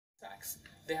banks.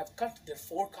 They have cut their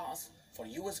forecast for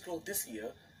US growth this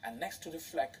year and next to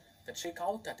reflect the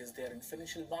shakeout that is there in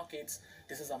financial markets.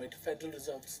 This is amid Federal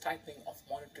Reserve's tightening of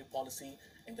monetary policy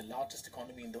in the largest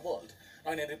economy in the world.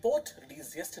 Now, in a report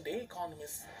released yesterday,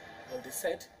 economists, they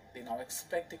said they now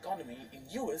expect the economy in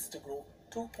US to grow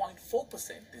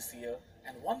 2.4% this year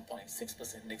and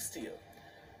 1.6% next year.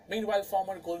 Meanwhile,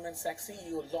 former Goldman Sachs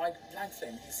CEO Lloyd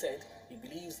Blankfein, he said he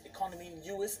believes economy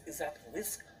in US is at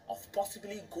risk of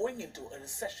possibly going into a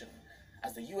recession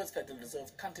as the US Federal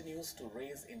Reserve continues to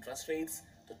raise interest rates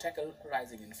to tackle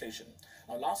rising inflation.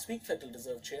 Now, last week, Federal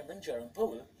Reserve Chairman Jerome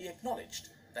Powell, he acknowledged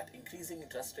that increasing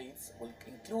interest rates will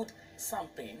include some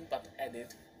pain, but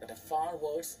added that a far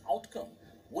worse outcome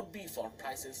would be for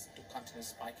prices to continue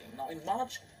spiking. Now, in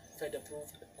March, Fed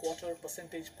approved a quarter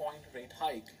percentage point rate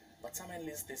hike, but some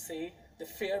analysts, they say the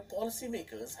fair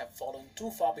policymakers have fallen too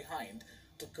far behind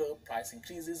to curb price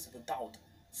increases without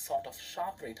sort of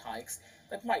sharp rate hikes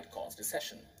that might cause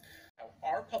recession.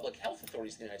 Our public health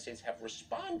authorities in the United States have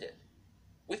responded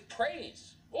with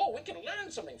praise. Oh, we can learn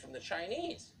something from the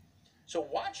Chinese. So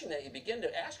watching that, you begin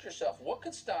to ask yourself, what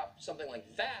could stop something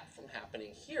like that from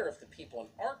happening here if the people in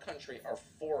our country are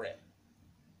for it?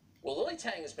 Well, Lily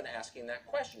Tang has been asking that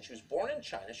question. She was born in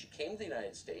China. She came to the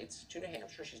United States, to New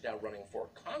Hampshire. She's now running for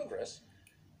Congress.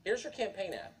 Here's her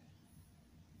campaign ad.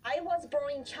 I was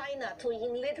born in China to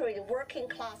illiterate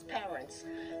working-class parents,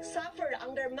 suffered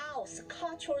under Mao's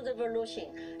Cultural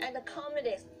Revolution and the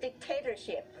communist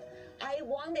dictatorship. I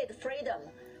wanted freedom.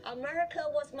 America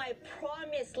was my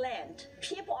promised land.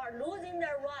 People are losing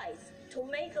their rights to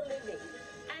make a living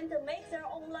and to make their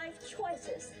own life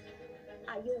choices.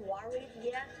 Are you worried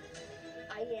yet?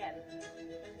 I am.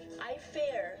 I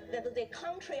fear that the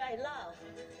country I love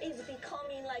is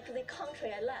becoming like the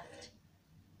country I left.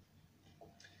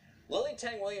 Lily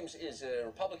Tang Williams is a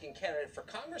Republican candidate for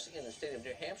Congress in the state of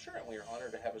New Hampshire, and we are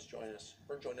honored to have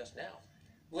her join us now.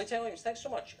 Lily Tang Williams, thanks so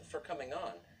much for coming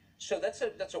on. So that's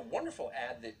a wonderful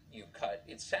ad that you cut.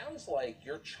 It sounds like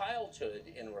your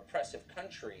childhood in a repressive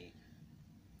country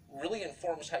really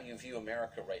informs how you view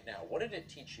America right now. What did it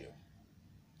teach you?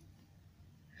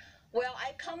 Well,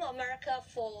 I come to America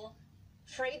for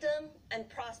freedom and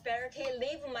prosperity,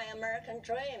 live my American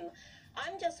dream.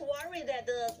 I'm just worried that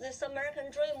this American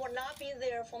dream will not be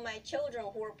there for my children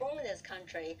who were born in this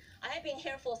country. I have been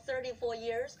here for 34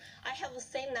 years. I have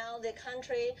seen now the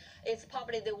country is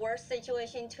probably the worst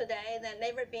situation today than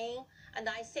ever been. And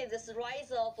I see this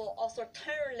rise of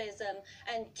authoritarianism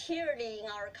and tyranny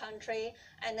in our country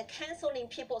and canceling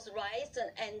people's rights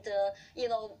and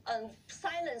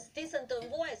silence decent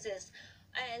voices.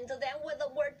 And then what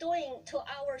we're doing to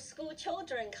our school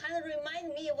children kind of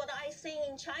remind me of what I see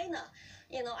in China.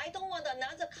 You know, I don't want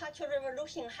another cultural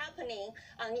revolution happening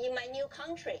in my new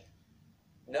country.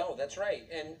 No, that's right.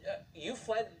 And you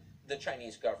fled the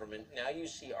Chinese government. Now you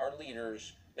see our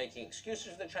leaders making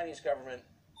excuses for the Chinese government,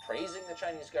 praising the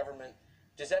Chinese government.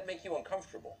 Does that make you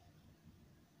uncomfortable?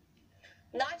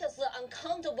 Not just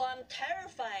uncomfortable, I'm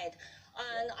terrified.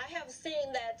 And I have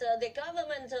seen that the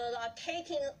government are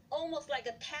taking almost like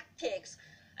a tactics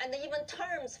and even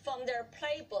terms from their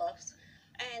playbooks.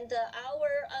 And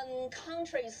our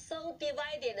country is so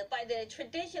divided by the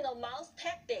traditional Mao's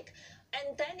tactic,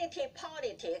 identity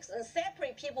politics, and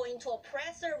separate people into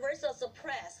oppressor versus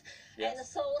oppressed. Yes. And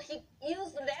so he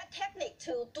used that technique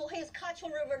to do his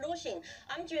cultural revolution.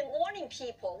 I'm just warning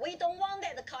people, we don't want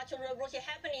that cultural revolution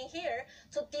happening here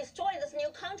to destroy this new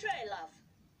country I love.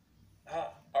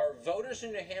 Are voters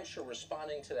in New Hampshire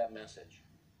responding to that message?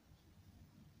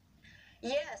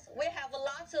 Yes, we have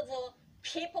lots of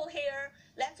people here.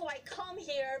 That's why I come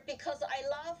here, because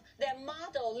I love their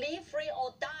motto, live free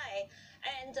or die.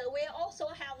 And we also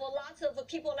have lots of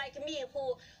people like me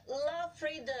who love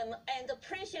freedom and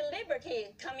appreciate liberty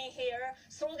coming here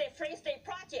through the Free State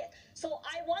Project. So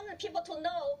I want people to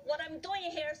know what I'm doing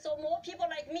here so more people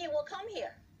like me will come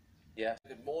here. Yeah.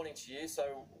 Good morning to you.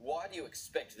 So why do you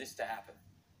expect this to happen?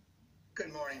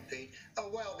 Good morning, Pete.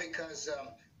 Well, because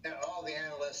all the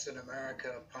analysts in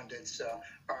America, pundits,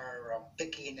 are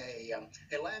picking a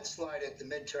landslide at the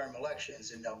midterm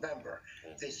elections in November.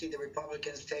 They see the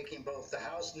Republicans taking both the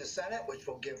House and the Senate, which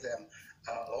will give them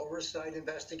oversight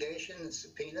investigation and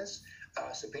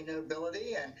subpoena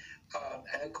ability. And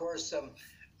of course,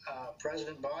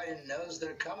 President Biden knows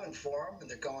they're coming for him, and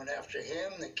they're going after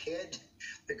him, the kid.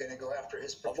 They're going to go after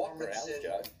his performance.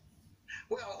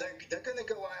 Well, they're going to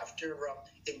go after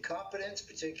incompetence,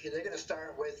 particularly. They're going to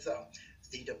start with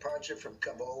the departure from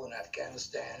Kabul in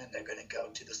Afghanistan, and they're going to go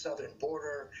to the southern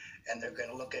border, and they're going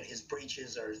to look at his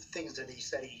breaches or things that he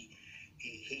said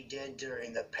he did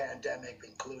during the pandemic,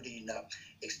 including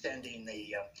extending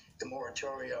the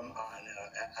moratorium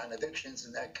on evictions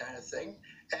and that kind of thing.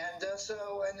 And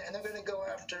and they're going to go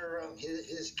after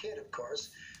his kid, of course,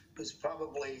 who's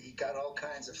probably got all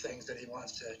kinds of things that he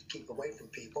wants to keep away from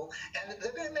people. And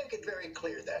they're going to make it very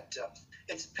clear that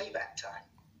it's payback time.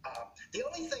 The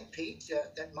only thing, Pete,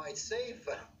 that might save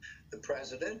the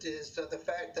president is the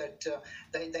fact that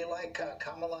they like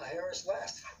Kamala Harris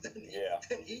less than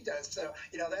he does. So,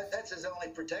 that's his only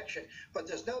protection. But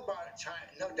there's no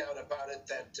doubt about it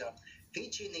that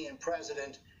impeaching the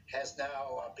president has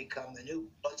now become the new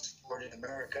blood sport in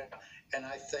America. And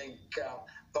I think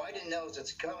Biden knows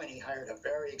it's coming. He hired a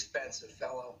very expensive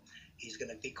fellow. He's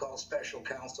going to be called special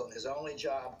counsel, and his only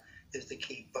job is to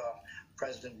keep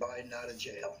President Biden out of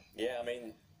jail. Yeah, I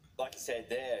mean, like you said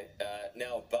there,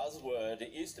 now a buzzword.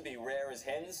 It used to be rare as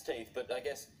hen's teeth, but I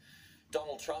guess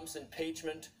Donald Trump's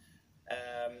impeachment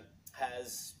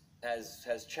has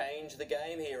changed the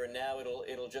game here, and now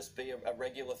it'll just be a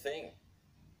regular thing.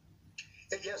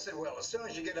 Yes, it will. As soon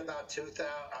as you get about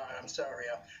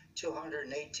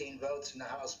 218 votes in the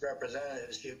House of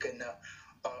Representatives, you can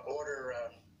order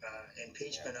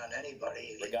impeachment on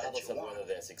anybody, regardless of whether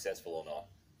they're successful or not.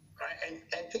 Right.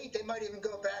 And Pete, they might even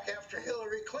go back after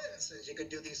Hillary Clinton, since you could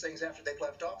do these things after they've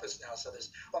left office now. So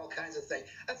there's all kinds of things.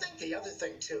 I think the other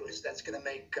thing, too, is that's going to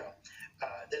make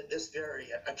this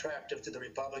very attractive to the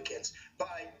Republicans.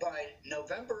 By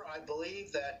November, I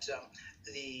believe that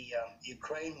the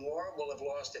Ukraine war will have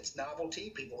lost its novelty.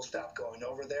 People will stop going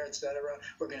over there, etc.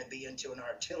 We're going to be into an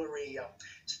artillery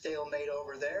stalemate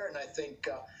over there. And I think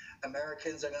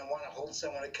Americans are going to want to hold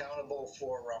someone accountable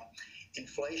for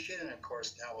inflation, and of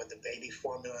course now with the baby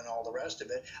formula and all the rest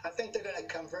of it. I think they're going to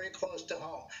come very close to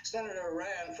home. Senator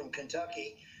Rand from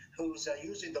Kentucky, who's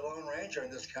usually the Lone Ranger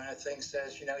in this kind of thing,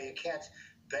 says, you can't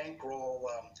bankroll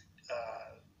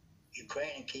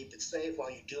Ukraine and keep it safe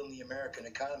while you doom the American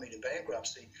economy to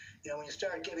bankruptcy. When you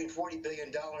start giving $40 billion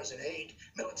in aid,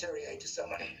 military aid to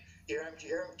somebody, you're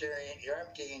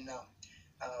emptying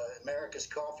America's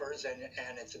coffers and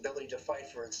its ability to fight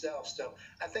for itself. So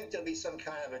I think there'll be some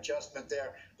kind of adjustment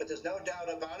there. But there's no doubt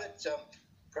about it.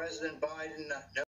 President Biden